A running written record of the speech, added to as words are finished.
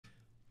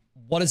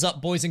What is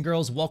up, boys and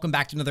girls? Welcome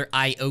back to another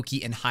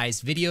Ioki and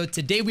Heis video.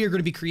 Today we are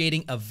going to be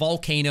creating a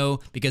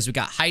Volcano because we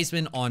got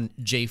Heisman on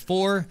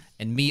J4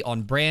 and me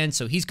on Brand.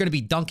 So he's going to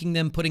be dunking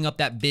them, putting up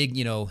that big,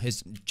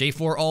 his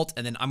J4 ult,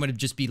 and then I'm going to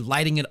just be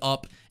lighting it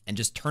up and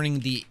just turning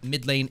the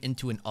mid lane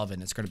into an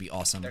oven. It's going to be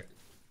awesome.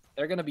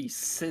 They're going to be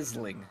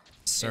sizzling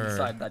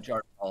inside that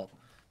Jarvan ult.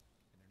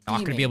 Not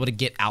going to be able to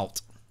get out.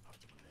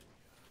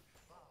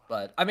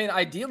 But, I mean,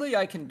 ideally,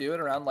 I can do it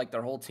around, like,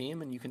 their whole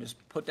team, and you can just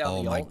put down the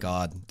ult. Oh, my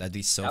God. That'd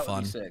be so fun. That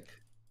would be sick.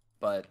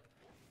 But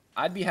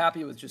I'd be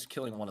happy with just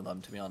killing one of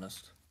them, to be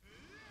honest.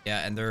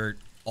 Yeah, and they're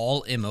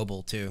all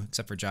immobile, too,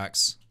 except for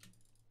Jax.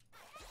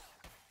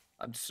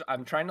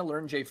 I'm trying to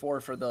learn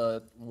J4 for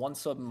the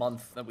once a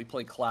month that we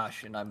play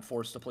Clash, and I'm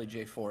forced to play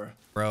J4.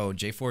 Bro,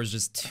 J4 is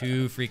just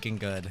too freaking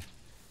good.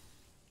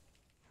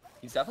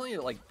 He's definitely,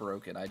 like,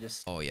 broken.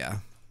 Oh, yeah.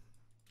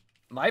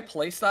 My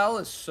playstyle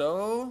is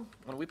so...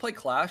 When we play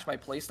Clash, my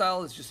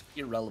playstyle is just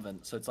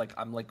irrelevant. So it's like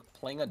I'm like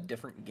playing a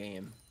different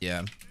game.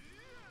 Yeah.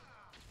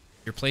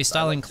 Your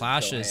playstyle in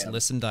Clash is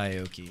listen to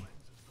Ioki.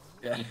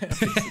 Yeah.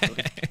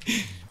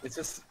 It's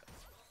just...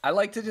 I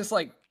like to just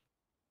like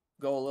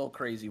go a little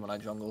crazy when I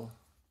jungle.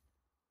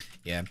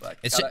 Yeah.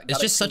 It's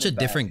just such a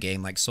different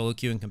game, like solo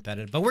queue and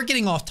competitive. But we're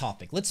getting off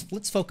topic. Let's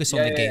focus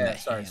on the game at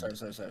hand.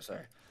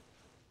 Sorry.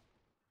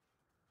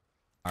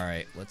 All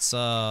right, let's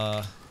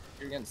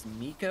You're against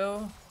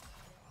Nico.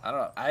 I don't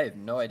know. I have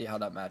no idea how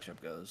that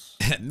matchup goes.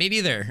 Me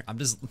neither. I'm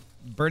just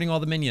burning all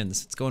the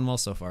minions. It's going well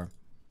so far.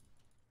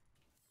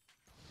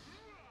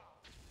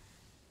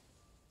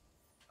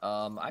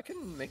 I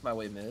can make my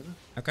way mid.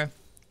 Okay.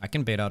 I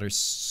can bait out her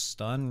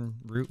stun,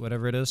 root,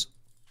 whatever it is.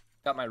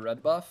 Got my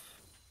red buff.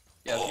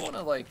 Yeah, if you want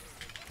to like...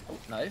 Oh,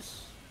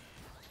 nice.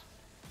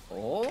 Oh.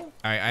 All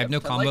right, I have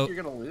no combo. Like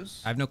you're going to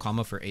lose. I have no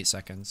combo for 8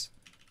 seconds.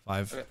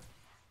 5. Okay.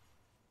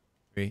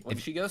 3. When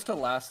she goes to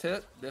last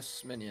hit,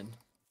 this minion.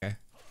 Okay.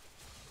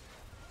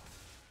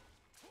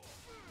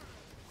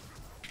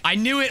 I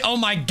knew it. Oh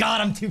my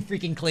God, I'm too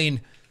freaking clean.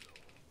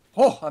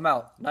 Oh, I'm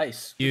out.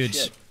 Nice. Huge.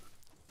 Did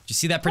you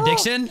see that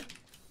prediction? Oh.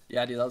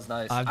 Yeah, dude, that was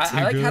nice. I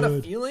like had a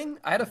feeling.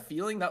 I had a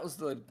feeling that was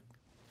the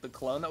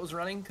clone that was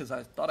running because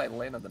I thought I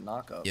landed the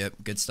knockup. Yep,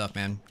 good stuff,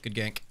 man. Good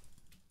gank.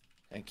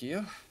 Thank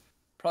you.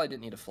 Probably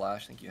didn't need a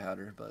flash. I think you had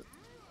her, but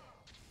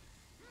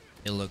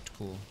it looked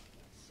cool.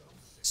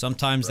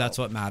 Sometimes that's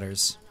what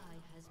matters.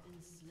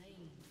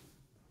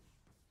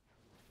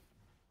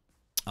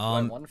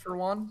 One for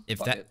one.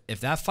 If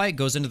that fight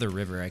goes into the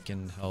river, I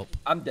can help.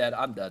 I'm dead.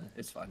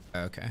 It's fine.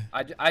 Okay.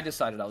 I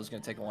decided I was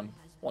gonna take a one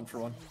for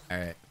one. All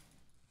right.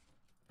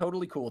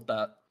 Totally cool with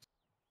that.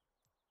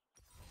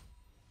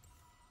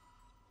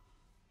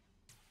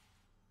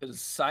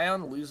 Because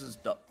Scion loses.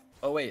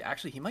 Oh wait,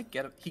 actually he might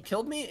get it. He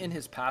killed me in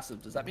his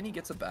passive. Does that mean he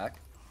gets it back?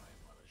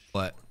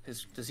 What?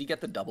 Does he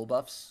get the double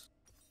buffs?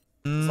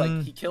 It's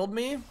like he killed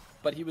me,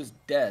 but he was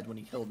dead when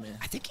he killed me.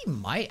 I think he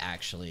might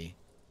actually.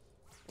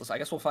 Well, so I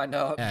guess we'll find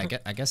out. Yeah,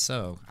 I guess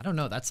so. I don't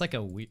know. That's like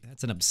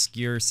that's an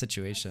obscure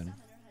situation.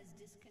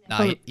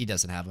 Nah, he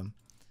doesn't have him.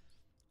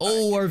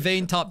 Oh, our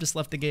Vayne top just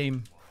left the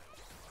game.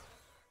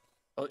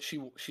 Oh,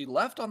 she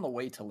left on the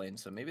way to lane,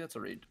 so maybe that's a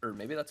rage, or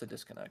maybe that's a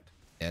disconnect.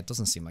 Yeah, it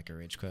doesn't seem like a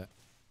rage quit.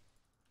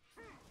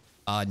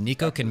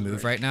 Nico can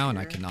move right now, and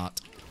I cannot.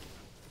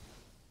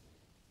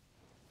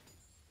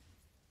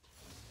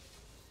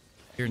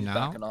 Here now.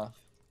 Backing off.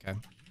 Okay.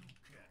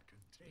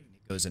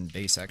 Goes in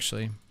base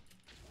actually.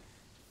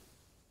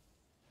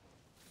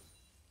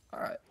 All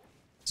right.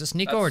 Is this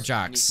Nico or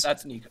Jax?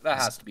 That's Nico. That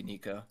has to be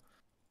Nico.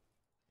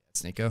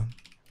 It's Nico.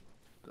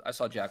 I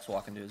saw Jax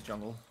walk into his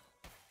jungle.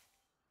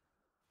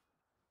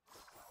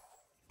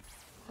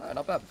 All right,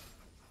 not bad.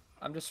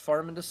 I'm just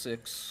farming to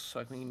 6 so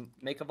I can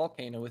make a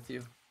volcano with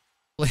you.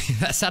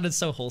 That sounded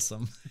so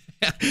wholesome.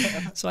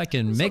 So I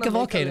can make a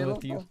volcano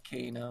with you.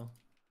 Volcano.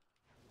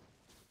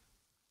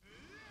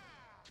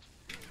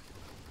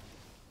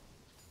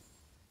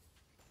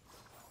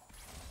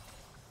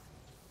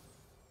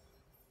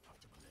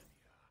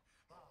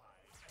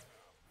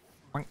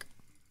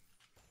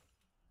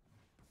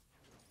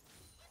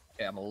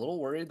 Okay, I'm a little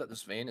worried that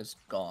this Vayne is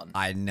gone.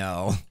 I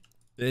know.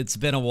 It's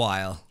been a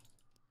while.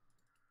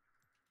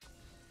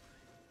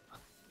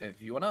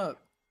 If you wanna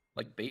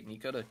like bait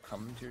Nico to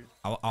come to your...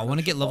 I want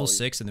to get level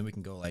 6 and then we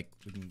can go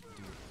we can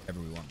do whatever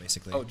we want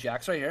basically. Oh,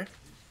 Jax right here.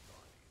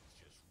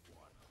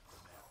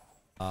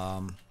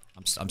 I'm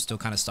still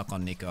kind of stuck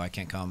on Nico. I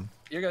can't come.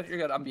 You're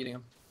good. I'm beating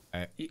him.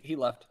 All right. He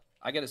left.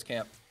 I get his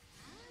camp.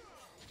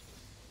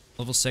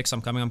 Level 6.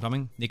 I'm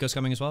coming. Nico's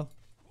coming as well.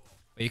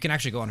 But you can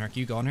actually go on her. Can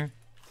you go on her?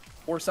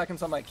 4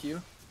 seconds on my Q.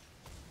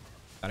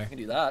 Got her. I can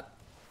do that.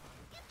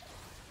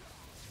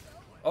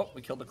 Oh,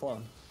 we killed the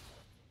clone.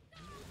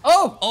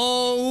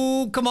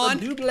 Oh, come on.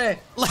 Double.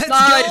 Let's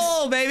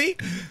go, baby.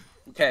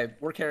 Okay,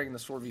 we're carrying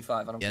this 4v5.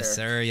 I don't care. Yes,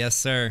 sir. Yes,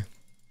 sir.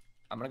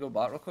 I'm going to go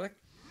bot real quick.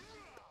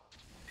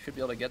 Should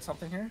be able to get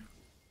something here.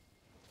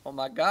 Oh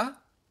my God.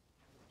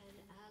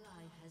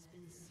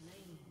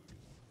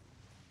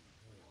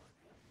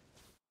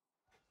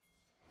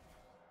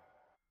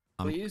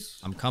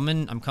 I'm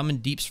coming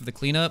deeps for the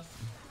cleanup.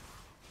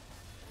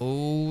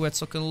 Oh,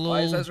 that's looking a little...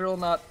 Why is Ezreal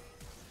not...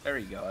 There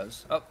he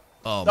goes. Oh.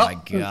 Oh my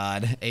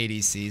god.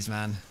 ADCs,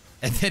 man.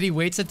 And then he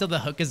waits until the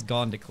hook is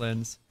gone to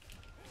cleanse.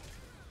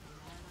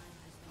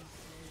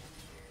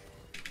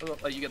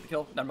 Oh, you get the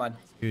kill? Never mind.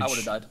 Huge. I would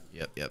have died.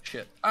 Yep.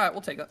 Shit. Alright,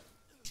 we'll take that.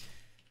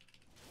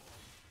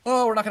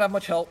 Oh, we're not gonna have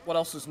much help. What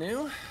else is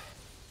new?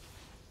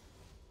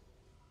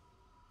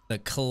 The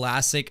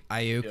classic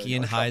Ioki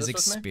and Highs this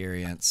with me?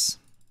 experience.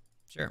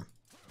 Sure.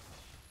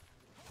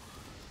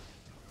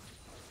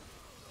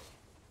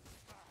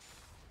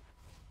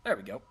 There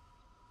we go.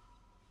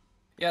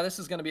 Yeah, this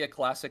is gonna be a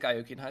classic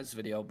Ioki and Highs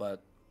video,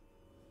 but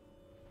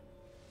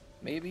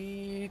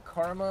maybe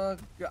Karma.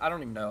 I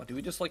don't even know. Do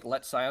we just like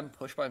let Sion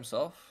push by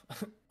himself?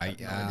 I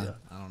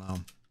don't know.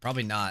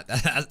 Probably not.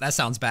 That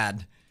sounds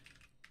bad.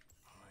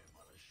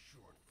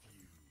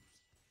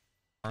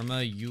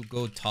 Karma, you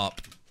go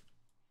top.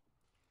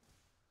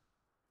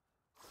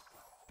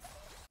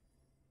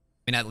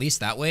 I mean, at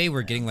least that way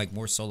we're getting like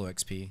more solo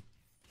XP.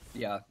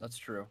 Yeah, that's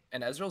true.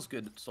 And Ezreal's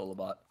good at solo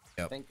bot.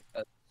 Yep. I think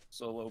a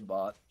solo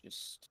bot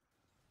just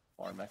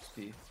farm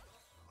XP.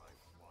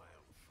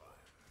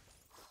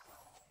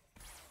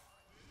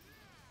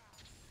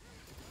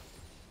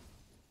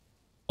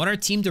 I want our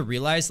team to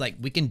realize like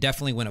we can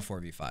definitely win a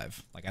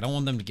 4v5. Like I don't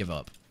want them to give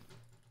up.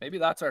 Maybe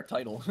that's our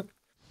title.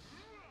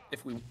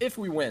 if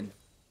we win.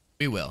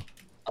 We will.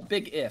 A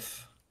big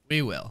if.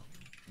 We will.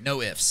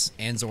 No ifs,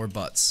 ands, or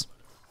buts.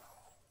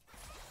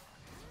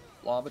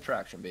 Law of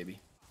attraction, baby.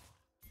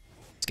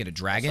 Let's get a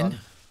dragon.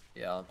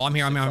 Yeah. Oh, I'm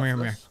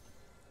here.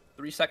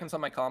 3 seconds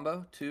on my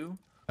combo. 2.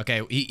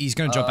 Okay, he's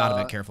gonna jump out of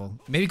it. Careful.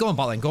 Maybe go on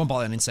bot lane. Go on bot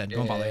lane instead.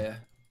 Go on bot lane. Yeah.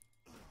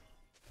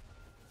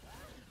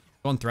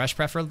 Go on Thresh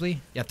preferably.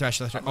 Yeah,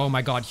 Thresh. Oh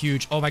my god,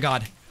 huge. Oh my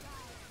god.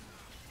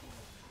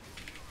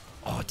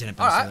 Oh, it didn't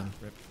bounce him.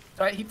 Rip.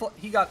 Alright,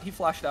 he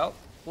flashed out.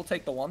 We'll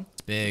take the one.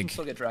 It's big. We can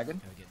still get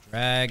dragon. Get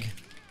drag.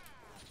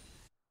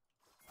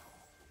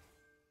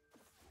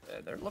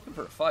 They're looking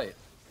for a fight.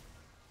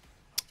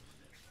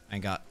 I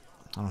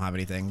don't have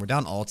anything. We're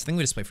down ults. I think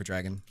we just play for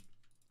dragon.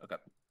 Okay.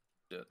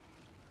 Do it.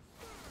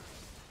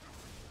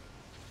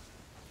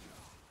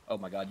 Oh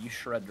my god, you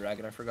shred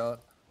dragon, I forgot.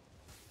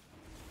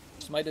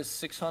 Smite is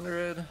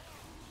 600.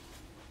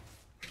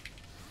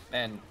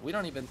 Man, we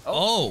don't even...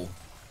 Oh!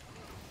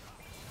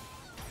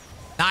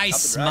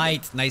 Nice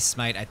smite. Nice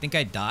smite. I think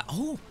I died.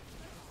 Oh!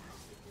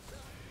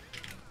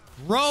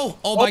 Bro!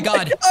 Oh my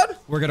god!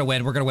 We're gonna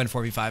win. We're gonna win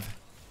 4v5.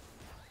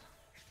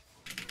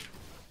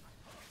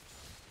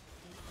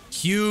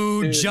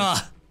 Huge!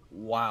 Dude.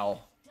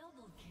 Wow.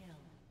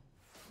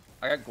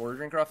 I got Gore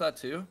Drinker off that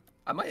too.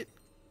 I might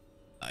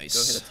go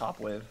hit a top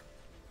wave.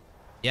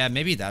 Yeah,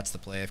 maybe that's the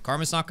play. If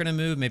Karma's not gonna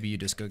move, maybe you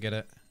just go get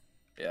it.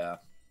 Yeah.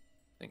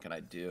 Thinking I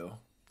do.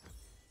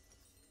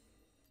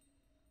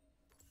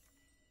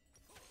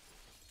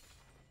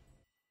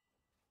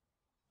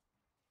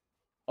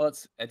 Well,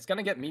 it's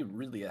gonna get me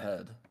really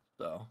ahead,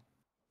 so.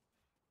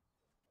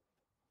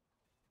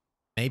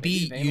 Maybe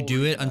you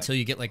do it until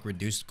you get like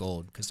reduced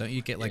gold, because don't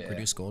you get like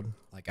reduced gold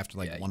like after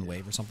like one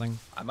wave or something?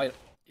 I might,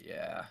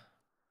 yeah.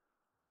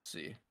 Let's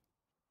see.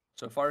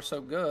 So far,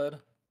 so good.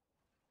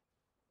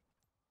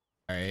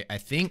 All right, I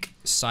think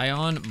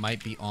Sion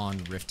might be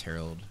on Rift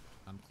Herald.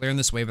 I'm clearing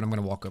this wave and I'm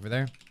gonna walk over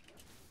there.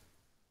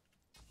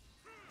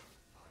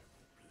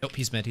 Nope,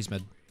 he's mid. He's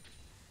mid.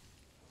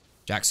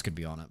 Jax could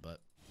be on it, but.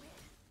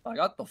 I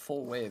got the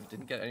full wave.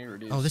 Didn't get any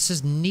reduced. Oh, this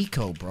is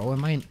Nico, bro.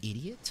 Am I an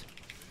idiot?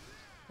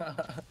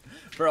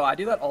 Bro, I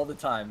do that all the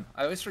time.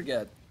 I always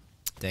forget.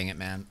 Dang it,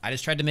 man. I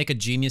just tried to make a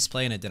genius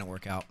play and it didn't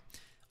work out.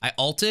 I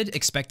ulted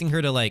expecting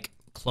her to like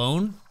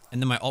clone,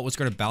 and then my ult was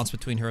going to bounce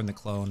between her and the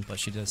clone, but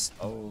she just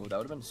that would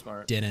have been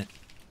smart. Didn't.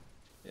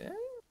 Yeah.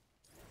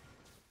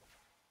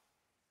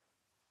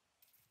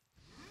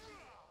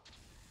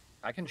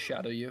 I can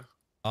shadow you.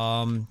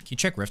 Can you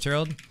check Rift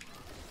Herald?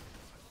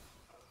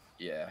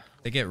 Yeah.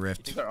 They get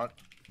Rift. You think they're on?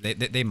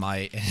 They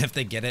might. If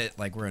they get it,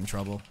 like we're in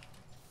trouble.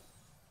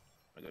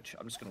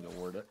 I'm just gonna go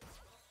ward it.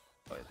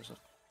 Oh, yeah, there's a...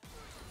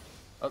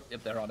 Oh,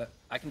 yep, they're on it.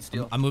 I can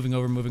steal. I'm moving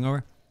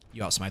over.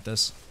 You outsmite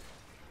this.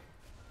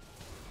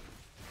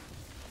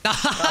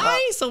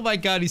 Nice! Oh my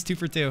god, he's 2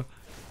 for 2.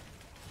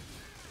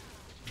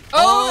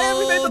 Oh, and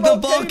we made the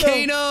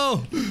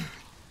volcano!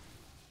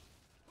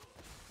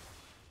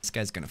 This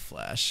guy's gonna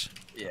flash.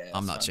 Yeah.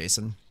 I'm not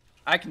chasing.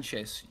 I can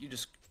chase. You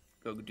just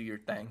go do your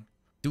thing.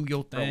 Do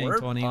your thing, bro, we're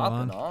 21.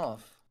 popping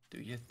off. Do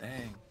your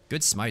thing.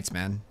 Good smites,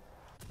 man.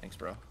 Thanks,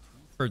 bro.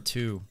 For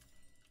 2.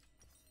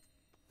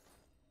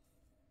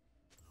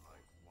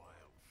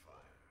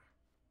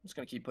 I'm just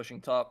gonna keep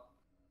pushing top.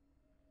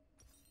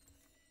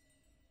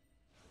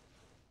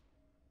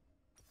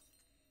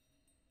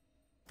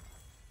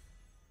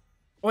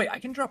 Oh, wait, I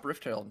can drop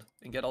Rift Herald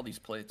and get all these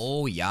plates.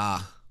 Oh yeah.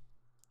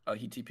 Oh,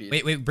 he TP'd.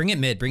 Wait, bring it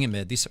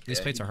mid. These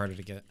plates are harder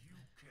to get.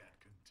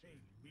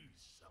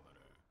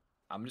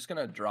 I'm just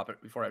gonna drop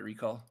it before I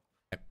recall.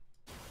 Okay.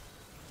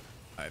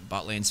 Alright,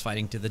 bot lane's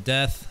fighting to the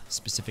death,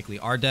 specifically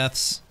our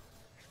deaths.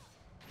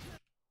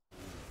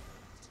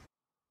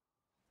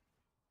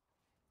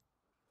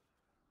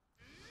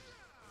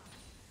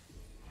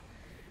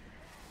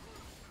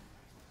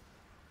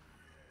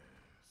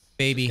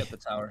 baby. Get the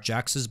tower.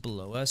 Jax is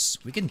below us.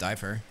 We can dive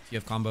her if you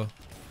have combo.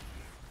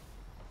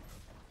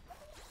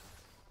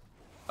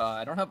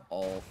 I don't have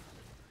all.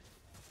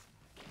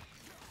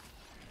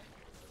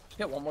 Just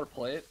get one more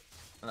plate,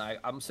 and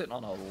I'm sitting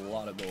on a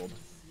lot of gold.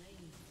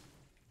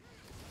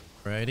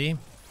 Righty.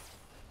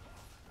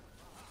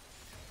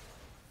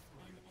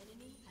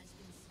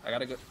 I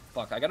gotta go.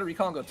 Fuck, I gotta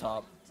recon go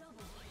top.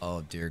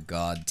 Oh dear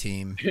God,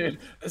 team. Dude,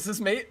 this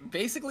is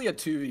basically a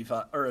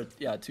 2v5 or a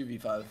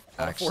 2v5,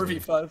 Actually.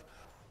 4v5.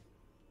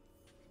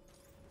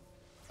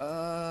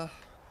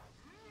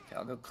 Okay,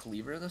 I'll go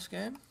cleaver this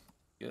game.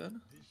 Good.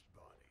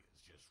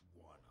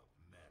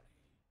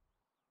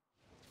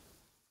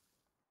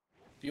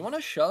 Do you want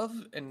to shove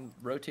and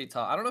rotate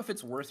top? I don't know if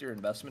it's worth your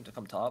investment to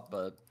come top,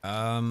 but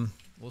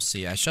we'll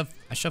see. I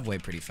shove way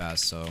pretty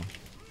fast, so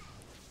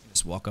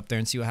just walk up there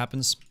and see what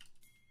happens.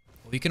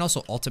 Well, you can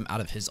also ult him out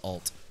of his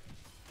ult.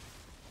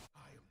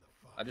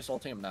 I just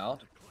ulting him now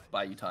to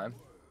buy you time.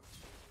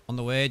 On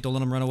the way, don't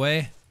let him run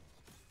away.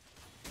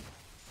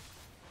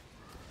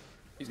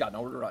 He's got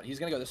nowhere to run. He's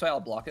gonna go this way.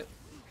 I'll block it.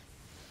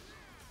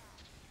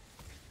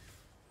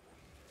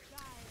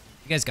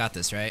 You guys got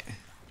this, right?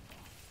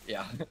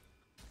 Yeah.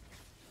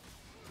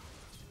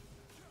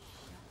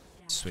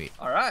 Sweet.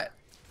 All right.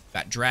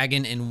 Got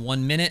dragon in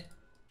 1 minute.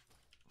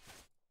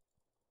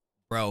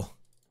 Bro,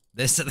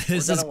 this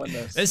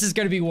is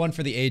gonna be one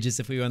for the ages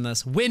if we win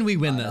this. When we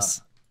win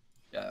this.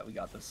 Yeah, we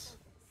got this.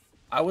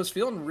 I was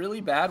feeling really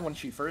bad when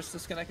she first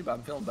disconnected, but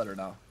I'm feeling better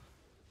now.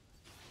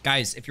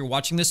 Guys, if you're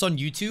watching this on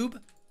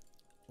YouTube,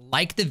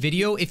 like the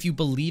video if you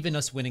believe in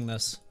us winning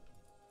this.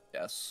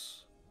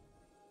 Yes.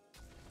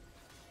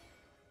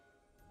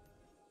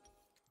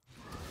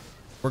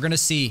 We're gonna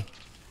see.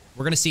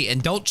 We're gonna see.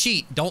 And don't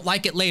cheat. Don't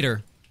like it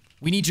later.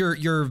 We need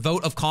your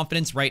vote of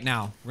confidence right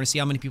now. We're gonna see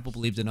how many people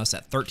believed in us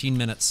at 13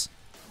 minutes.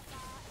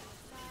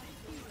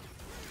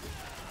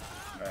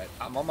 Alright,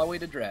 I'm on my way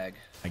to drag.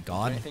 My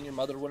God. Anything your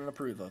mother wouldn't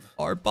approve of.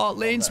 Our bot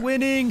lane's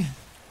winning.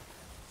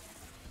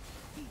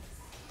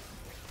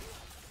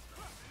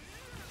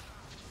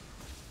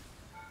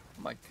 Oh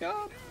my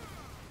God.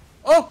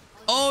 Oh!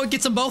 Oh, it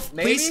gets them both.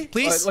 Maybe? Please,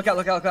 please. Oh, look out,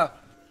 look out, look out.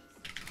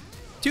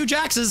 2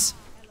 Jaxes.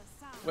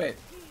 Wait.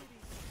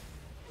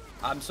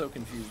 I'm so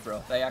confused,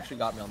 bro. They actually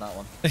got me on that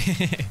one.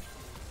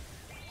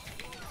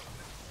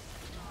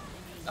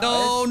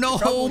 No,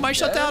 no, my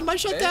shutdown, my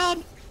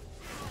shutdown.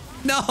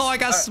 No, I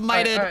got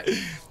smited. All right.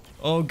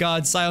 Oh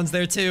God, Sion's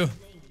there too.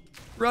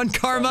 Run,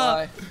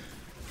 Karma.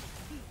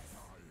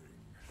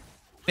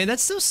 Man,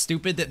 that's so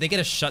stupid that they get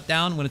a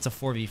shutdown when it's a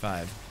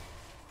 4v5.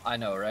 I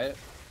know, right?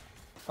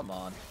 Come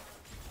on.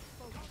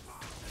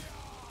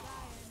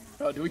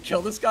 Bro, do we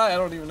kill this guy? I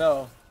don't even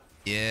know.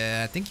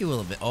 Yeah, I think you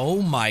will a bit.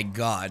 Oh my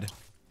God.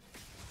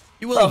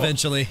 You will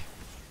eventually.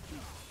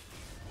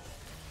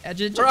 Yeah,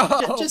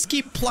 just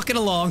keep plucking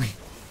along.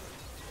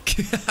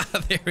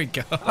 There we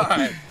go. All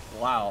right.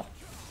 Wow.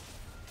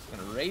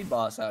 Gonna raid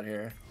boss out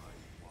here.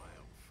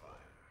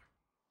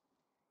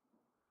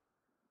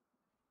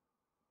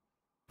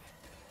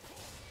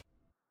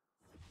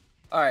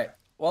 All right.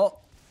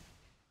 Well,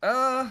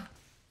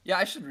 yeah,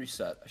 I should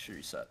reset.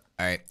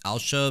 All right, I'll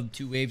shove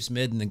 2 waves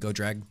mid and then go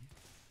drag.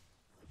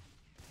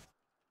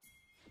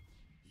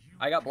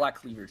 I got black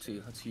cleaver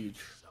too. That's huge.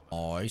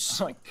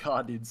 Nice. Oh my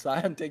God, dude.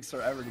 Sion takes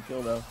forever to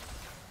kill though.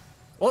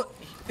 Well,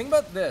 think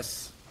about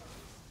this.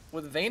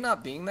 With Vayne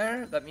not being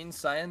there, that means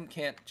Sion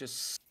can't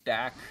just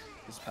stack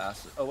his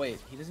passive. Oh wait,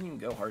 he doesn't even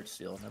go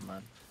Heartsteel. Never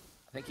mind.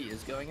 I think he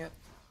is going it.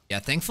 Yeah,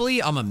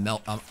 thankfully I'm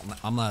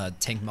a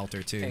tank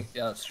melter too.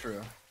 Yeah, that's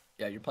true.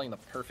 Yeah, you're playing the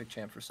perfect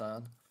champ for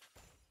Sion.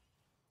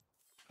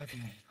 Okay,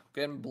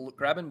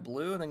 grabbing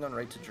blue and then going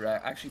right to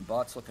drag. Actually,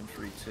 bot's looking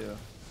free too.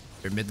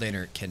 Their mid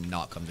laner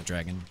cannot come to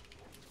dragon.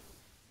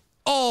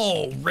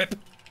 Oh, rip.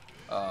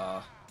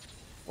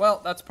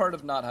 Well, that's part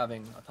of not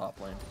having a top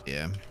lane.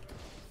 Yeah.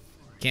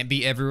 Can't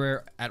be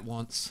everywhere at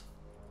once.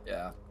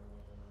 Yeah.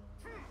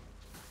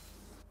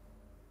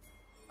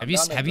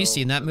 Have you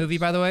seen that movie,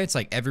 by the way? It's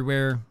like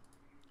everywhere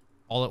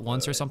all at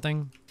once or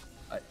something.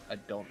 I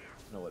don't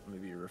know what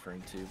movie you're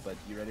referring to, but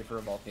you ready for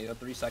a Volcano?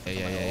 3 seconds.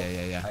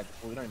 Yeah.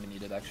 We don't even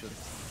need it, actually.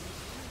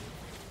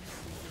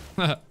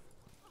 All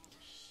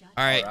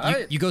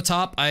right. You go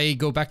top, I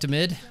go back to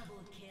mid.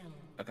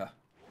 Okay.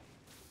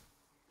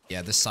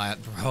 Yeah, the Scion.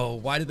 Bro,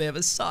 why do they have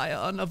a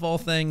Scion of all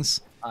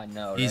things? I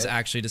know, right? He's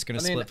actually just going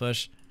to split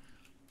push.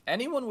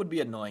 Anyone would be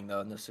annoying,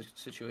 though, in this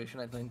situation,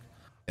 I think.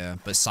 Yeah,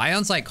 but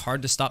Scion's like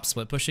hard to stop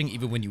split pushing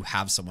even when you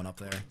have someone up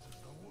there.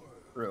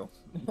 True.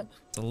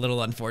 It's a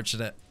little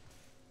unfortunate.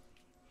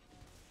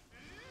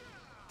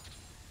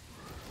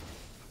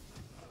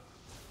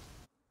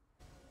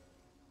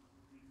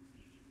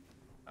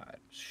 Alright,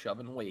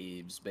 shoving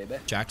waves, baby.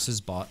 Jax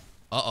is bot.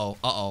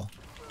 Uh-oh.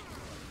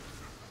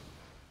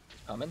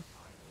 Coming.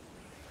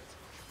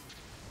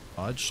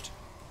 Dodged.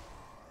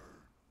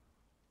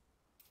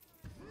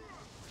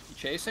 You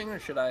chasing, or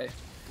should I?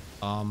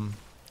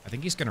 I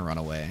think he's gonna run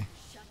away.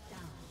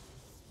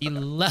 He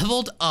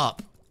leveled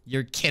up.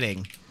 You're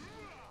kidding.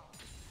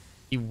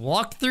 He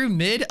walked through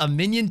mid, a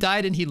minion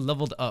died, and he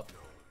leveled up.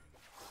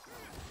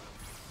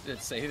 Did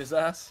it save his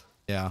ass?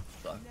 Yeah.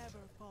 Fuck.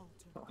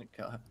 Oh my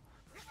god.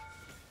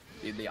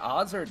 Dude, the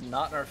odds are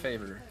not in our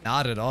favor.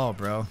 Not at all,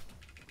 bro.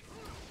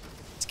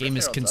 This game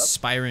is Herald's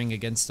conspiring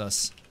against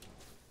us.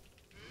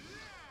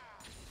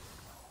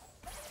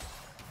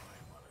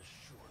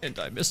 And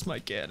I missed my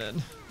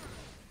cannon.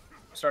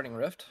 Starting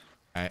Rift.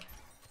 Alright.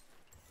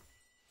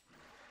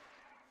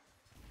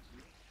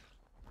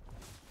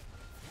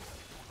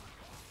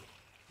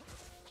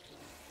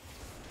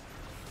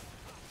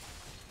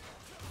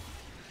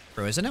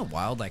 Bro, isn't it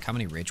wild like how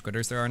many rage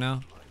quitters there are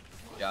now?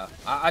 Yeah,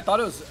 I thought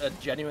it was a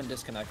genuine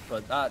disconnect,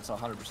 but that's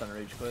 100%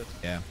 rage quit.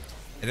 Yeah.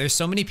 There's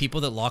so many people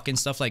that lock in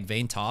stuff like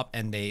Vayne top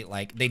and they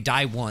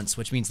die once,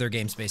 which means their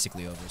game's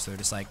basically over. So they're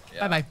just like,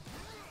 bye-bye.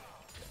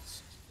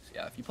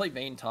 Yeah, if you play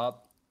Vayne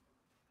top,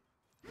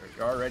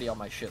 you're already on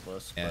my shit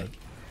list. Yeah. But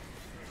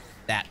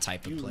That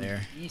type of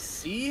player.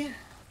 EC?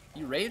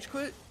 You rage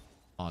quit?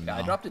 Oh, no. Yeah,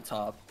 I dropped it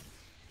top.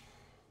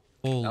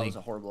 Holy That was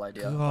a horrible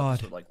idea. God.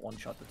 I would, like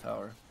one-shot the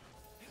tower.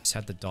 Just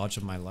had the dodge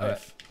of my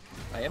life.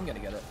 Right. I am gonna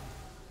get it.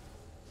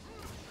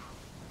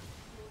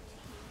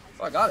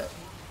 Oh, I got it.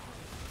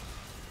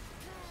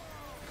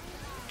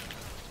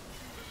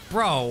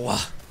 Bro.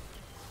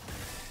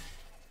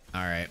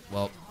 Alright,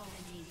 well.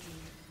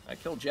 I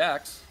killed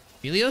Jax.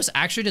 Helios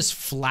actually just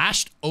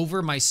flashed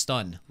over my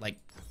stun, like,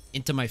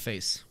 into my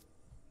face.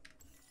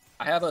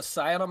 I have a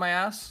Scion on my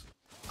ass.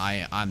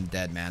 I'm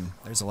dead, man.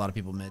 There's a lot of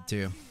people mid,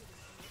 too.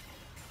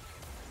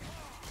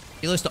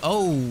 Helios,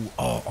 oh,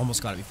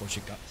 almost got it before she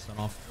got stun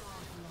off.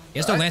 He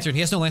has no lantern. He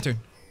has no lantern.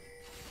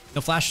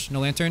 No flash, no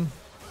lantern.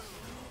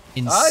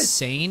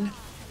 Insane. Nice.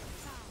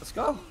 Let's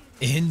go.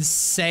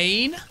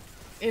 Insane.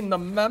 In the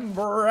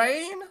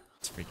membrane.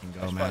 Let's freaking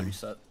go, man.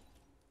 Reset.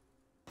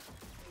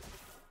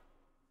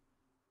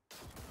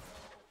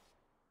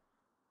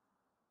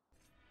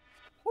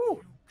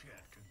 Woo.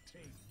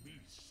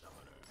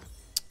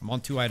 I'm on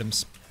 2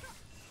 items.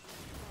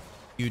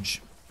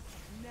 Huge.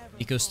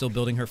 Nico's still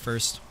building her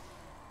first.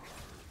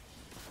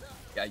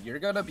 Yeah, you're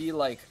gonna be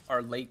like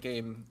our late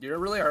game. You're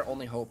really our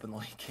only hope in the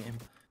late game.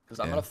 Because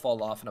I'm gonna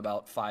fall off in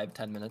about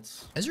 5-10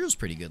 minutes. Ezreal's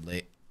pretty good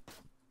late.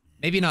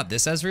 Maybe not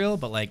this Ezreal,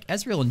 but like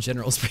Ezreal in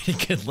general is pretty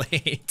good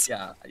late.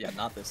 Yeah,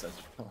 not this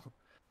Ezreal.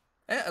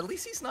 At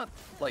least he's not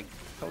like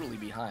totally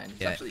behind.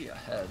 He's actually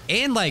ahead.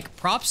 And like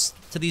props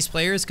to these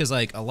players because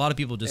like a lot of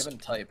people just They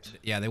haven't typed.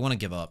 Yeah, they want to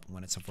give up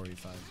when it's a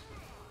 4v5.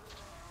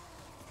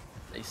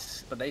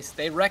 But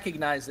they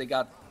recognize they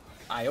got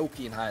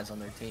Ioki and Highs on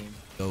their team.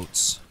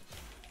 Goats.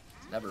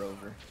 It's never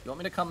over. You want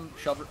me to come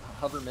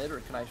hover mid or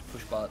can I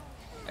push bot?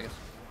 I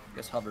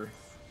guess hover.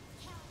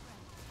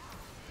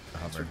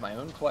 Answered my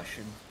own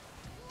question.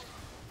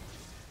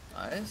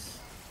 Nice.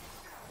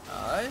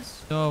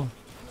 Nice. So.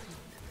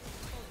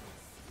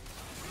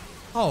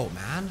 Oh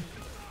man.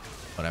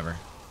 Whatever.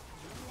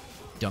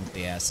 Dunk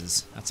the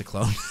asses. That's a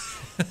clone.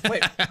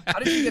 Wait, how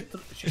did she get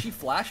through? She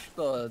flashed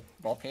the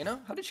volcano?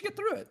 How did she get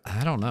through it?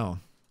 I don't know.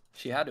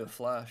 She had to have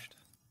flashed.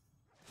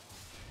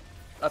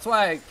 That's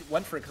why I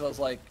went for it, because I was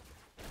like,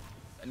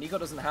 Nico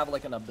doesn't have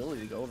like an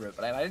ability to go over it,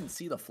 but I didn't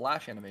see the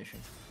flash animation.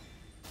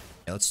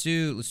 Yeah, let's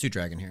do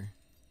dragon here.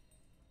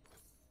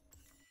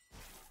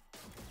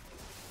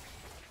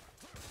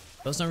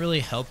 Doesn't really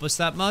help us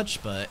that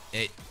much, but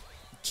it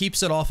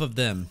keeps it off of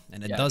them,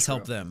 and it does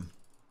help them.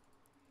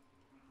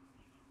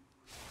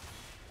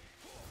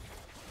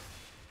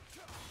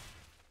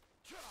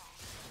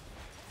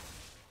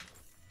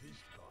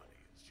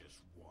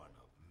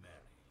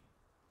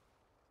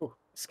 Ooh,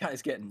 this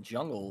guy's getting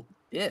jungle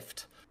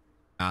diffed.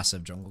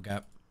 Massive jungle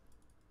gap.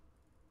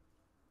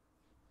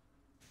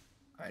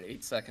 All right,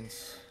 8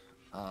 seconds.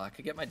 I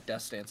could get my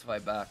death stance if I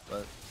back,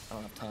 but I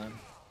don't have time.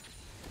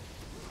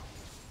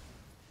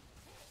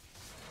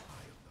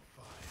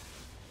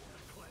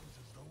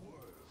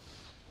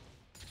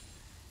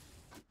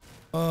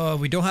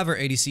 We don't have our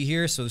ADC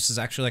here, so this is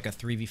actually like a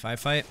 3v5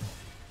 fight.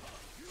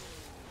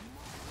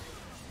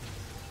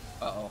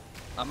 Uh-oh.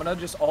 I'm gonna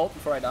just ult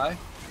before I die.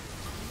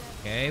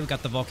 Okay, we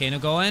got the volcano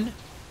going.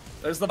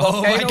 There's the volcano,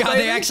 Oh my god, baby.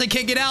 they actually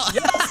can't get out.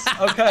 Yes!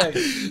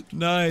 Okay.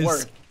 Nice.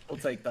 Worth. We'll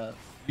take that.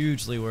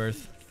 Hugely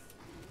worth.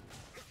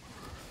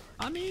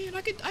 I mean,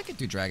 I could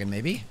do dragon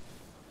maybe.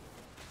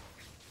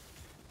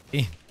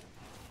 Eh.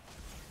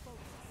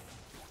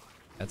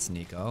 That's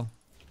Nico.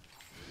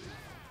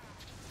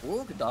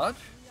 Ooh, good dodge.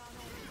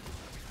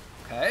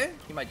 Okay,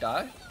 he might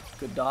die.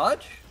 Good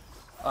dodge.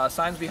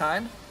 Signs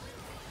behind.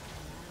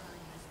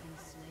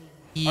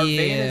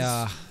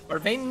 Yeah. Our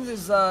Vayne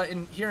is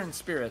in here in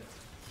spirit.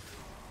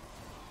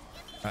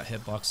 That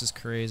hitbox is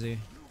crazy.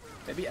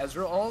 Maybe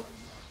Ezreal ult?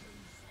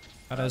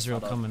 Got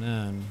Ezreal coming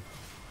in.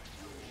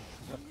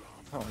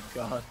 Oh my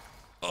god.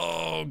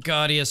 Oh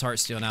god, he has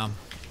Heartsteel now.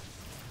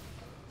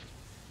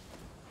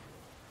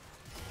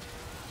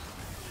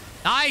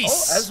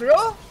 Nice! Oh,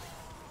 Ezreal?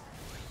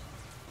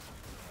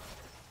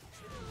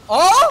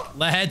 Oh!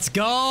 Let's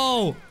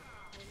go!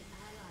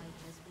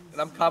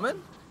 And I'm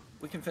coming.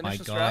 We can finish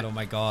this round. Oh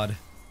my god.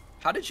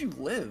 How did you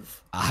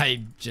live?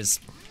 I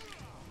just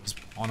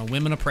on a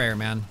whim and a prayer,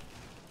 man.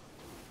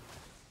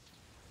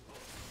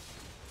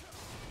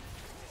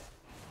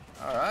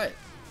 All right.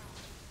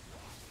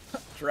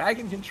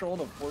 Dragon control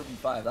in a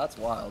 4v5. That's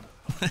wild.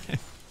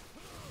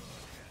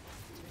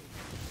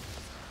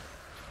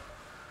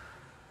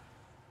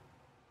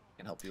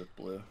 Can help you with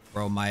blue.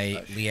 Bro,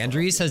 my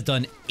Leandries has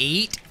done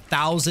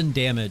 8,000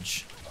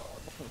 damage.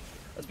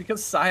 That's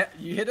because Cyan,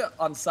 you hit it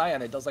on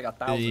Cyan, it does like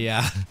 1,000.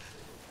 Yeah.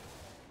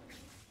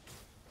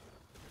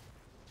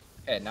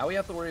 Okay, now we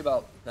have to worry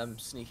about them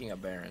sneaking a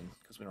Baron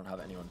because we don't have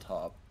anyone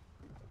top.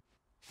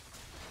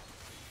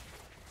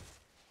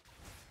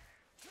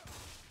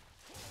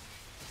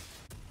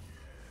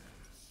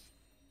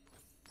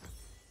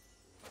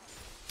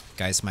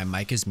 Guys, my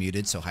mic is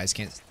muted, so Heis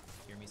can't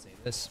hear me say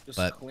this. Just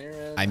but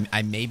clearing.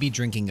 I may be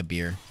drinking a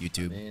beer,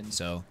 YouTube.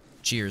 So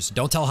cheers.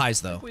 Don't tell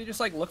Heis though. We just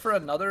like look for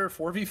another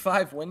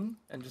 4v5 win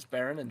and just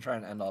Baron and try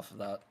and end off of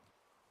that.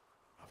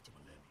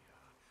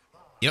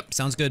 Yep,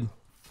 sounds good.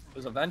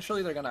 Because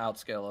eventually they're gonna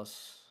outscale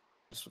us.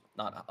 Just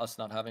not us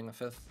not having a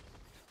 5th.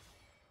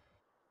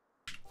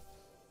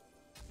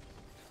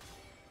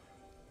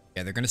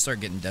 Yeah, they're gonna start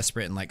getting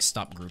desperate and like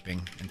stop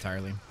grouping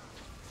entirely.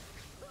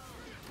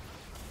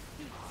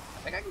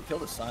 I think I can kill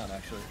this Scion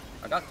actually.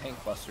 I got Tank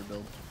Buster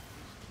build.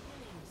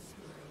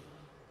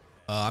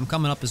 I'm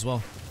coming up as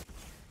well.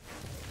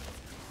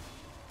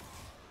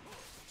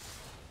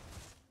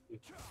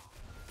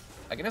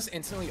 I can just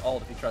instantly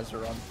ult if he tries to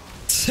run.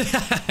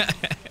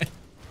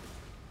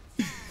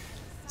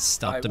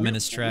 Stop the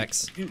menace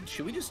tracks. Dude,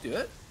 should we just do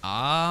it?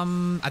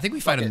 I think we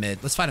fight him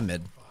mid. Let's fight him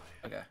mid.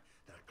 Okay.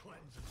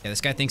 Yeah,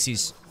 this guy thinks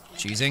he's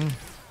cheesing.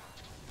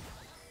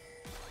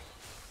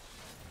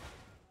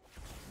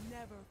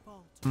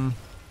 Maybe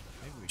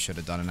we should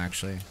have done it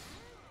actually.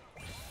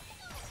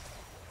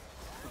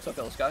 What's up,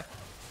 this guy?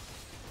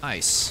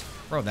 Nice.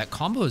 Bro, that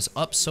combo is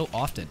up so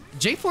often.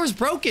 J4 is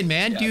broken,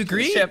 man. Yeah, Do you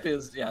agree?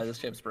 This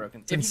champ's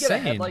broken. It's if you get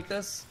ahead insane. like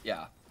this,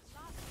 yeah.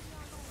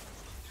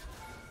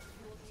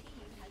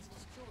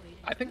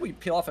 I think we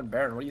peel off in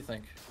Baron. What do you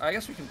think? I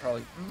guess we can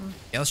probably...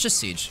 Yeah, let's just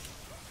siege.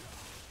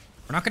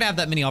 We're not going to have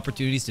that many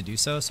opportunities to do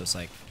so, so it's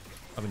like,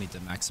 probably need to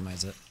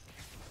maximize it.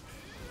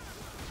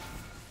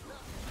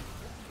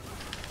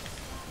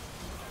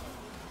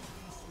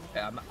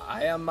 Yeah,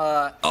 I am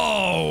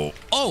Oh!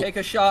 take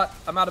a shot.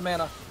 I'm out of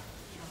mana.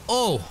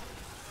 Oh!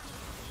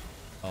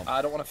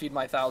 I don't want to feed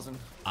my 1,000.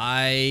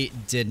 I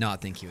did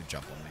not think he would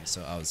jump on me,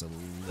 so I was a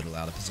little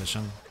out of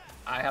position.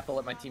 I have to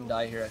let my team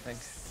die here, I think.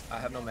 I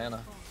have no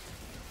mana.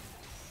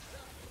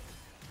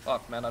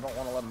 Fuck, man, I don't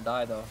want to let him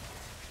die, though.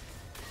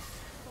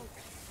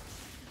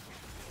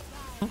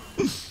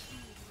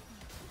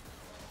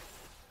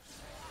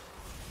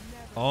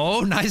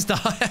 Oh, nice dog.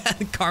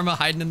 Karma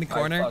hiding in the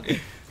corner. Right,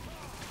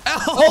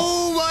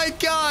 Oh my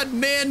god,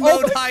 man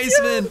mode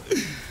Heisman.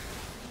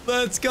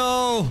 Let's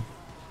go.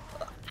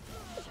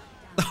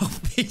 Oh,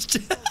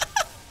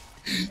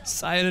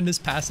 Cyan and his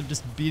passive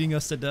just beating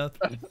us to death.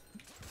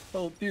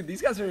 Oh, dude,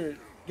 these guys are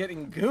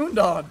getting gooned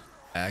on.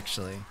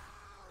 Actually.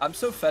 I'm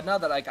so fed now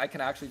that I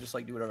can actually just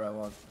like do whatever I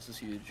want. This is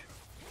huge.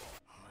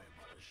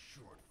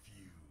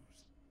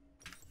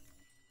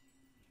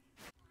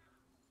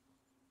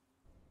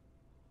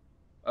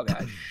 Okay,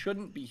 I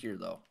shouldn't be here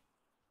though.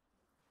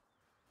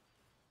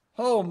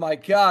 Oh my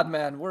god,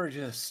 man, we're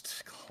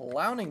just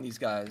clowning these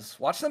guys.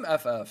 Watch them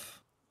FF.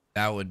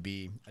 That would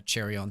be a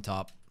cherry on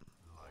top.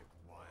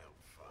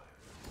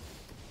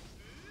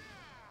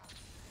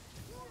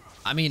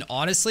 I mean,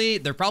 honestly,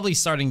 they're probably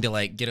starting to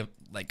like get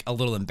a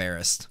little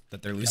embarrassed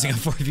that they're losing a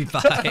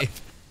 4v5.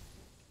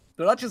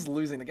 They're not just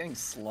losing, they're getting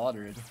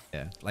slaughtered.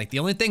 Yeah, like the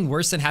only thing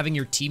worse than having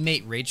your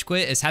teammate rage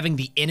quit is having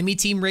the enemy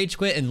team rage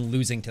quit and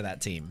losing to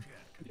that team.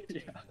 Yeah.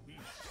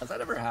 Has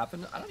that ever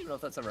happened? I don't even know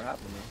if that's ever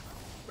happened to me.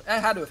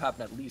 It had to have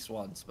happened at least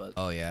once, but...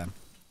 Oh, yeah.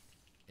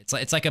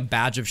 It's like a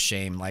badge of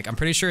shame. Like, I'm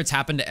pretty sure it's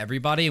happened to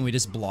everybody and we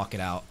just block it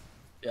out.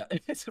 Yeah,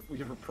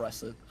 we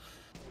repress it.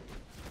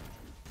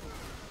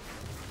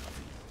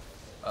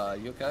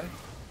 You okay?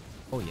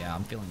 Oh, yeah,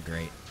 I'm feeling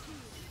great.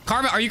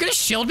 Karma, are you gonna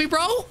shield me,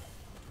 bro?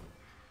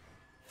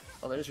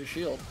 Oh, there's your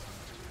shield.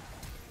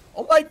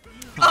 Oh my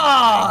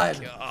god! Oh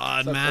my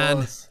god, So man.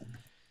 close.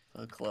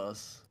 So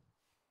close.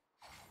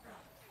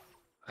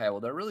 Okay, well,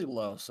 they're really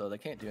low, so they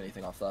can't do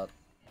anything off that.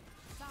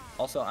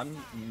 Also, I'm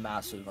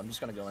massive. I'm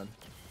just gonna go in.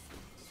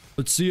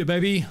 Let's see it,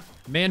 baby.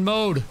 Man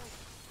mode.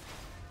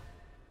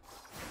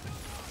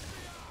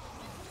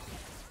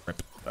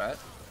 Rip. Alright.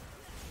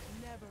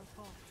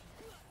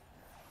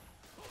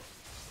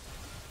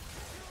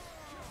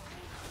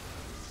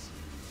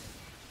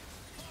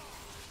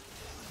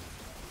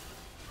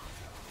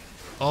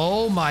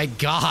 Oh my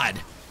god.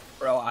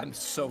 Bro, I'm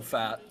so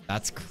fat.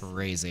 That's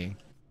crazy.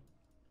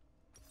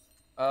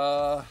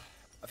 I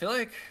feel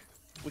like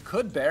we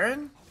could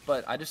Baron,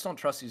 but I just don't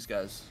trust these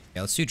guys.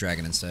 Yeah, let's do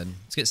Dragon instead.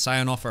 Let's get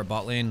Scion off our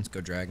bot lane. Let's go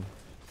Dragon.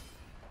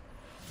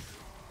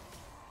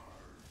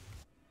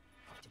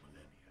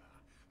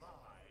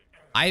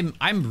 I'm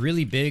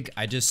really big.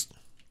 I just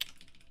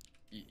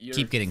You're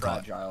keep getting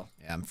fragile. caught.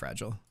 Yeah, I'm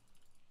fragile.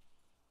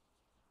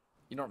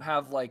 You don't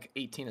have like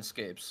 18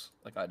 escapes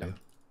like I do.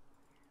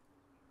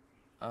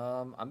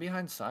 I'm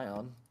behind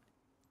Scion.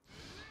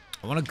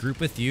 I want to group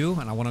with you,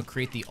 and I want to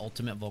create the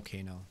ultimate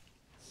volcano.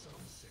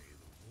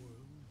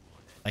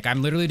 Like,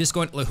 I'm literally just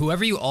going, like,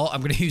 whoever you all,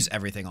 I'm going to use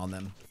everything on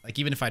them. Like,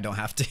 even if I don't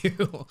have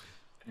to.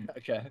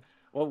 Okay.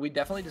 Well, we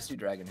definitely just do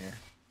dragon here.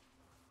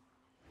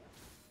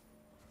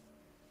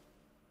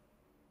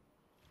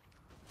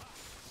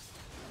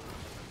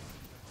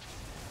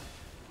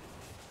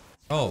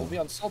 Oh. We'll be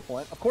on soul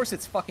point. Of course,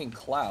 it's fucking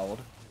Cloud.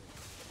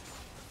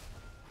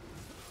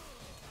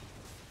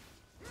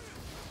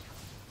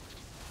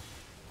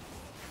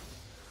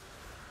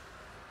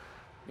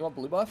 You want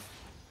blue buff?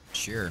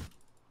 Sure.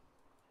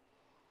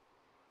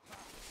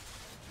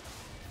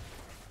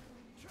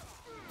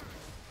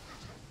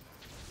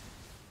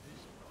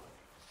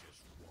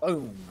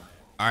 Boom.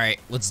 All right,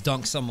 let's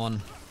dunk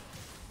someone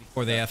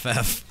before they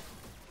FF.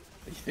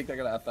 You think they're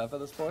gonna FF at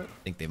this point?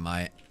 I think they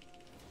might.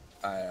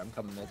 Alright, I'm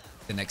coming mid.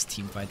 The next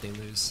team fight they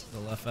lose,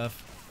 they'll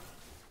FF.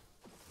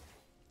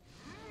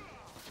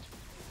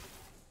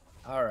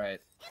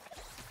 Alright.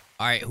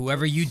 All right,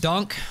 whoever you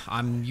dunk,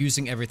 I'm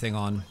using everything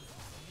on.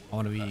 I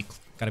want to be,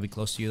 gotta be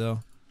close to you though.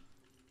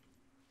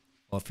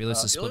 Well,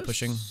 Fearless is split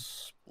pushing.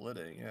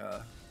 Splitting,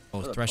 yeah.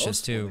 Oh, Thresh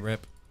is too,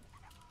 rip.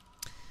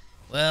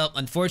 Well,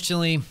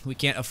 unfortunately, we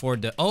can't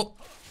afford to, oh!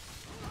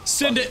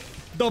 Send it!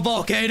 The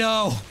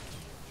volcano!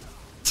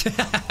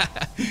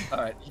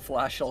 Alright, he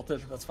flash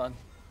ulted, that's fine.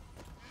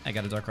 I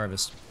got a Dark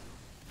Harvest.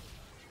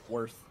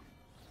 Worth.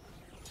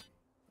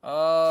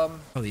 Oh,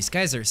 these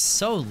guys are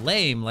so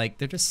lame, like,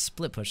 they're just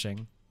split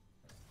pushing.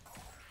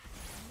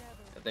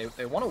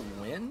 They want to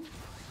win,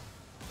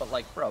 but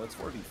like, bro, it's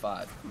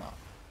 4v5. Come on.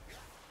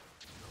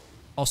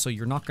 Also,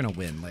 you're not gonna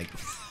win, like.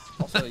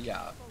 Also,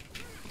 yeah,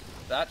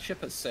 that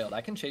ship has sailed. I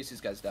can chase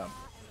these guys down,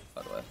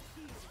 by the way.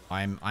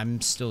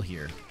 I'm still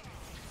here.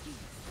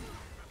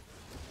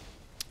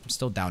 I'm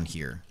still down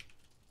here.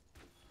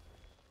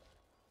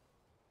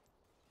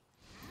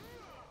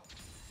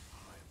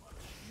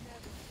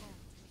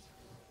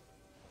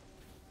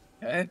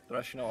 Okay,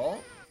 Thresh no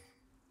ult.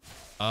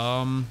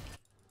 I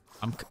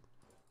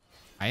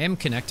am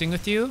connecting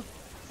with you. I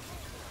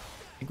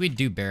think we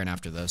do Baron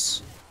after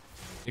this.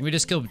 I think we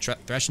just kill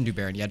Thresh and do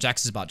Baron. Yeah,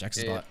 Jax is bot. Jax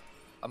is bot.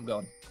 I'm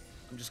going.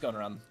 I'm just going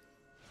around.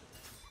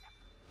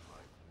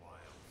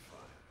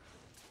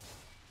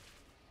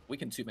 We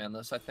can two-man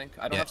this, I think.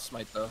 I don't have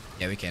smite though.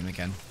 Yeah, we can. We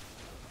can.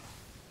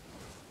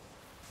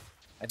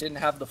 I didn't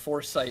have the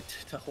foresight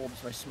to hold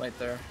my smite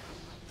there.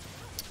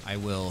 I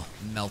will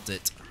melt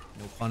it.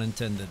 No pun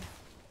intended.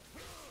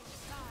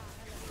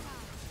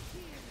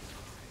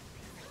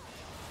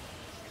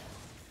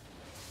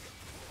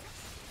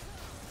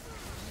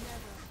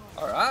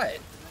 All right.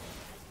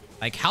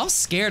 Like, how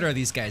scared are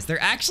these guys?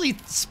 They're actually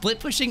split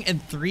pushing in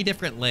 3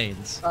 different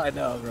lanes. I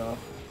know, bro.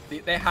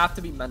 They have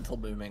to be mental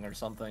booming or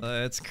something.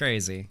 It's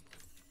crazy.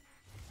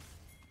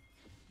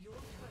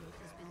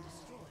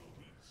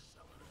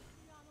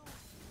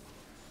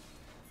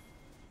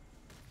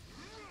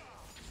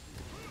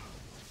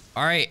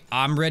 All right,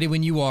 I'm ready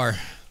when you are.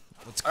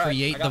 Let's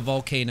create the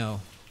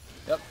volcano.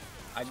 Yep,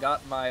 I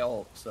got my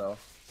ult, so.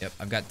 Yep,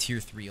 I've got tier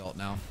 3 ult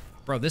now.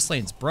 Bro, this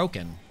lane's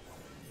broken.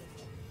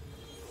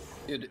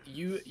 Dude,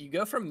 you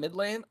go from mid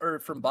lane or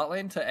from bot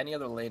lane to any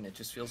other lane, it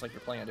just feels like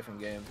you're playing a different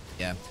game.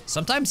 Yeah.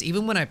 Sometimes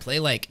even when I play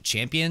like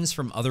champions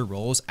from other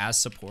roles as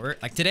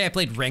support, like today I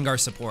played Rengar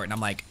support and I'm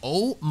like,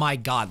 oh my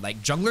god,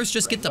 like junglers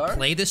just get to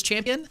play this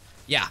champion?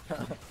 Yeah.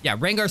 Yeah,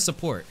 Rengar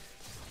support.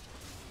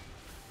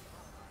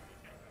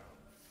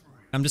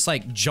 I'm just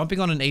like jumping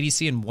on an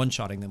ADC and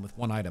one-shotting them with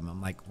one item.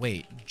 I'm like,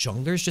 wait,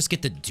 junglers just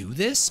get to do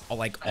this?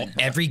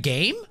 Every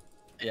game?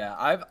 Yeah,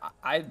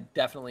 I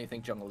definitely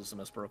think jungle is the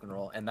most broken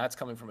role, and that's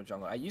coming from a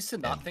jungler. I used to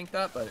not think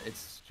that, but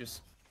it's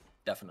just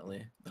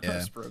definitely the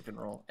most broken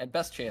role. And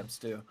best champs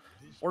too.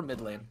 Or mid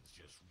lane.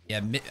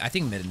 Yeah, I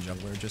think mid and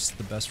jungler are just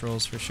the best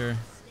roles for sure.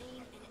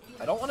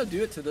 I don't want to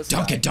do it to this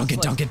dunk guy. It, dunk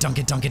it, dunk it, dunk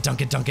it, dunk it,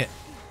 dunk it, dunk it.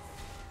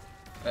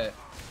 Hey.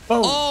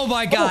 Oh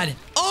my god!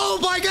 Oh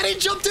my god, he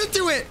jumped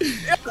into it!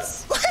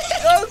 Yes!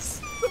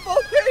 Yes! The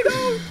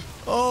volcano!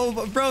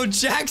 Oh, bro,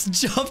 Jax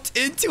jumped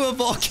into a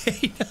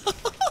volcano.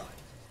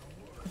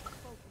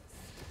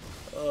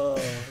 Oh,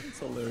 it's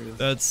hilarious.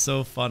 That's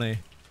so funny.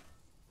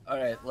 All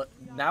right,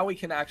 now we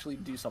can actually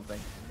do something.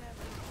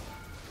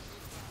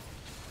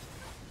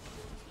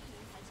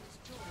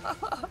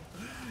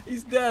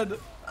 He's dead.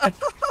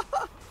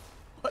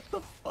 What the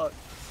fuck?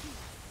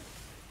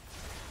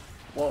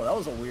 Whoa, that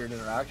was a weird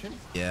interaction.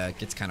 Yeah, it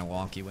gets kind of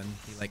wonky when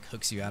he like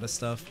hooks you out of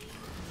stuff.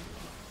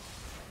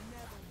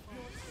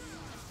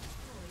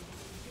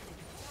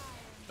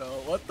 No,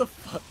 what the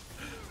fuck?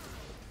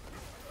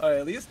 Alright,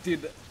 at least,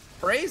 dude,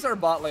 praise our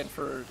bot lane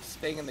for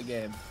staying in the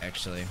game.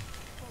 Actually.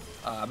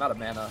 I'm out of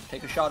mana.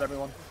 Take a shot,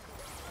 everyone.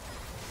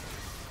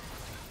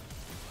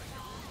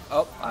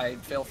 Oh, I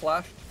fail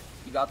flashed.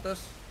 You got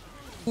this?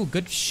 Ooh,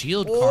 good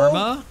shield,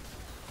 Karma.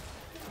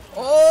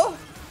 Oh!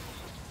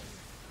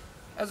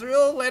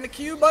 Ezreal, land a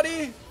Q,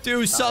 buddy.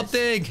 Do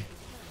something.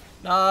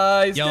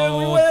 Nice. Yo, dude,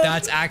 we win.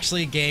 That's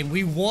actually a game.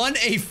 We won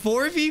a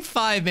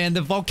 4v5, man.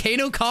 The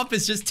volcano comp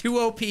is just too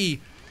OP.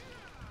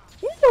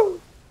 Woo!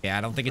 Yeah,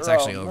 I don't think it's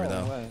actually over,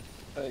 though. Way.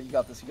 You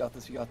got this, you got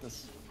this, you got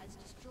this.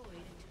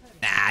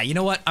 Nah, you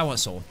know what? I want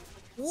soul.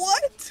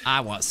 What?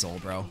 I want soul,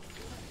 bro.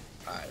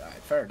 Alright,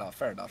 fair enough,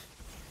 fair enough.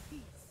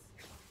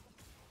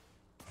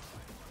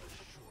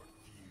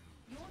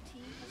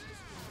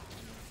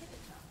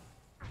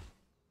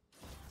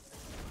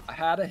 I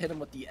had to hit him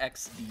with the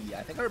XD.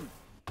 I think our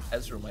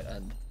Ezreal might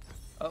end.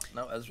 Oh,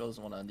 no, Ezreal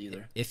doesn't want to end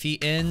either. If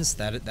he ends,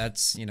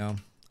 that's, you know,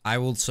 I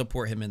will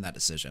support him in that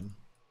decision.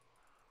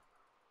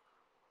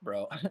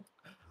 Bro,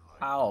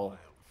 how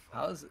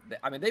is it?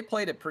 I mean, they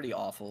played it pretty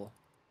awful,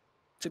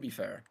 to be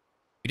fair.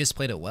 We just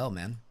played it well,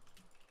 man.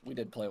 We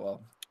did play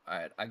well. All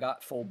right, I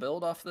got full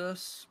build off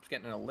this.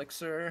 Getting an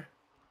elixir.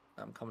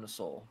 I'm coming to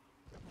soul.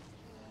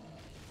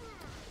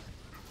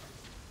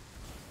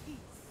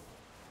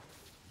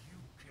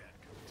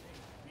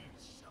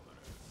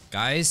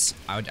 Guys,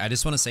 I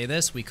just want to say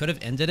this. We could have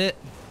ended it.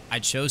 I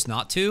chose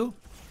not to.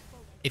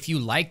 If you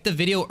liked the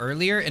video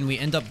earlier and we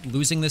end up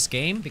losing this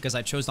game because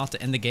I chose not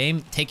to end the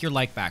game, take your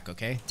like back,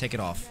 okay? Take it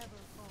off.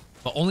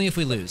 But only if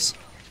we lose.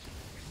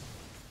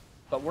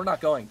 But we're not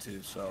going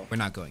to, so... We're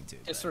not going to.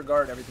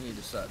 Disregard everything you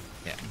just said.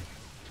 Yeah.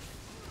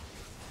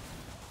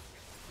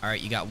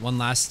 Alright, you got one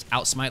last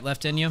outsmite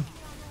left in you.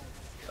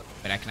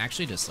 But I can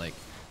actually just, like...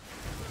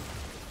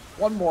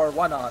 One more,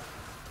 why not?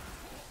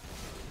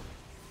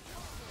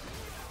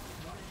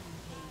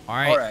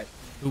 Alright.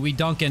 Who we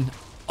dunking?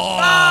 Oh!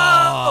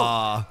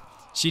 No!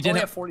 She Only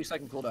didn't... a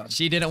 40-second cooldown.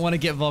 She didn't want to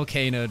get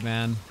volcanoed,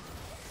 man.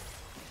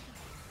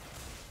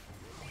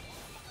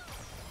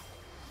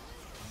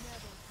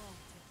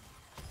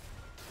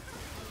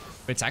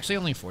 But it's actually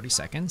only 40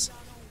 seconds?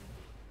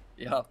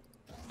 Yeah.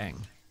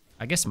 Dang.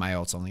 I guess my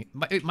ult's only...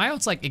 My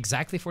ult's like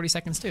exactly 40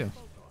 seconds too.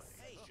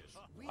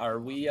 Are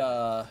we,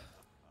 I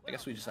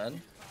guess we just end?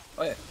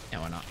 Oh, yeah.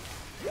 Yeah, why not?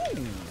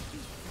 Ooh.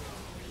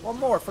 One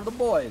more for the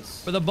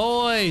boys. For the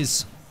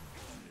boys!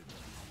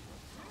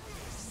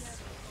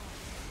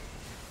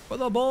 For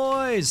the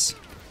boys!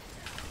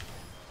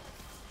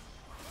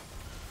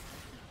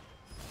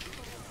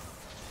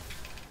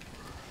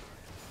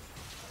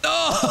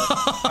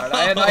 Oh!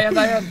 Alright,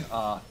 I end.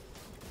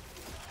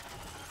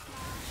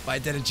 Why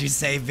didn't you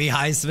save me,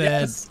 Heisman?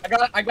 Yes,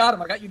 I got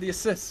him. I got you the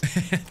assist.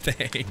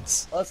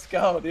 Thanks. Let's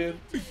go, dude.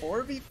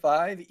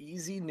 4v5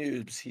 easy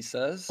noobs, he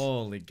says.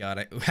 Holy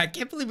God. I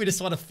can't believe we just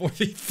won a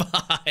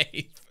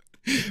 4v5.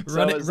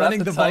 So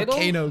running the title?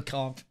 Volcano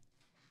comp.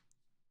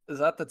 Is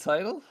that the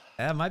title?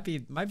 Yeah, might be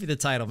the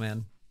title,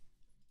 man.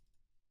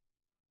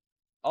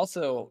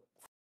 Also,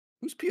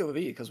 who's POV?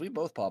 Because we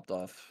both popped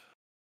off.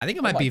 I think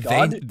it might be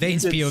God,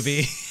 Vane's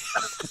POV.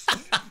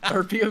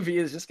 Her POV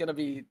is just gonna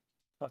be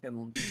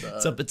fucking.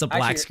 It's a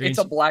black screen. It's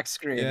a black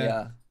screen.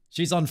 Yeah.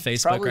 She's on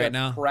Facebook Probably right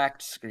now.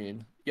 Cracked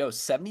screen. Yo,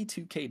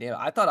 72k damage.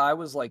 I thought I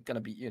was like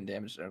gonna beat you in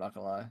damage there. Not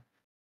gonna lie,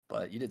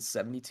 but you did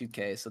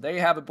 72k. So there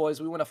you have it,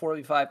 boys. We won a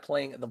 4v5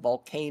 playing the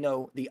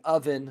Volcano, the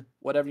Oven,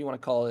 whatever you want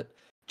to call it.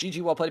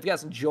 GG, well played. If you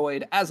guys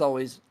enjoyed, as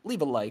always,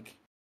 leave a like.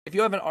 If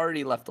you haven't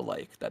already left a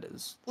like, that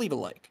is, leave a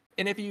like.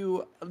 And if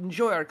you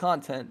enjoy our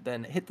content,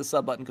 then hit the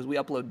sub button because we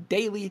upload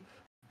daily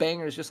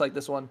bangers just like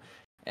this one.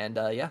 And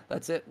yeah,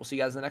 that's it. We'll see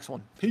you guys in the next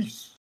one.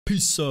 Peace.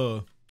 Peace.